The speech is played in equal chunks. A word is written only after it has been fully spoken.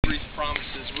brief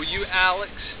promises. Will you,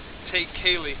 Alex, take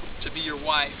Cailey to be your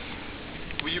wife?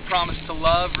 Will you promise to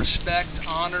love, respect,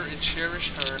 honor, and cherish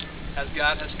her as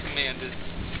God has commanded?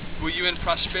 Will you in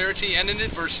prosperity and in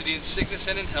adversity, in sickness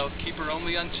and in health, keep her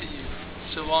only unto you,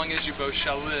 so long as you both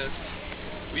shall live?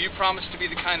 Will you promise to be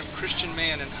the kind of Christian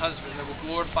man and husband that will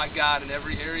glorify God in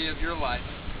every area of your life?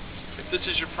 If this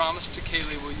is your promise to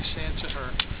Cailey, will you say unto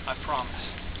her, I promise?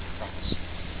 I promise.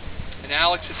 And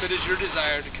Alex, if it is your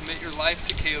desire to commit your life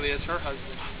to Cailey as her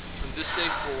husband, from this day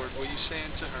forward, will you say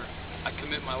unto her, I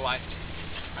commit my life to you?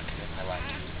 I commit my life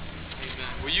to you.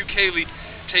 Amen. Will you, Cailey,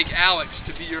 take Alex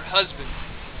to be your husband?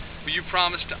 Will you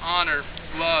promise to honor,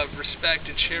 love, respect,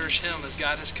 and cherish him as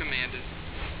God has commanded?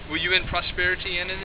 Will you in prosperity and in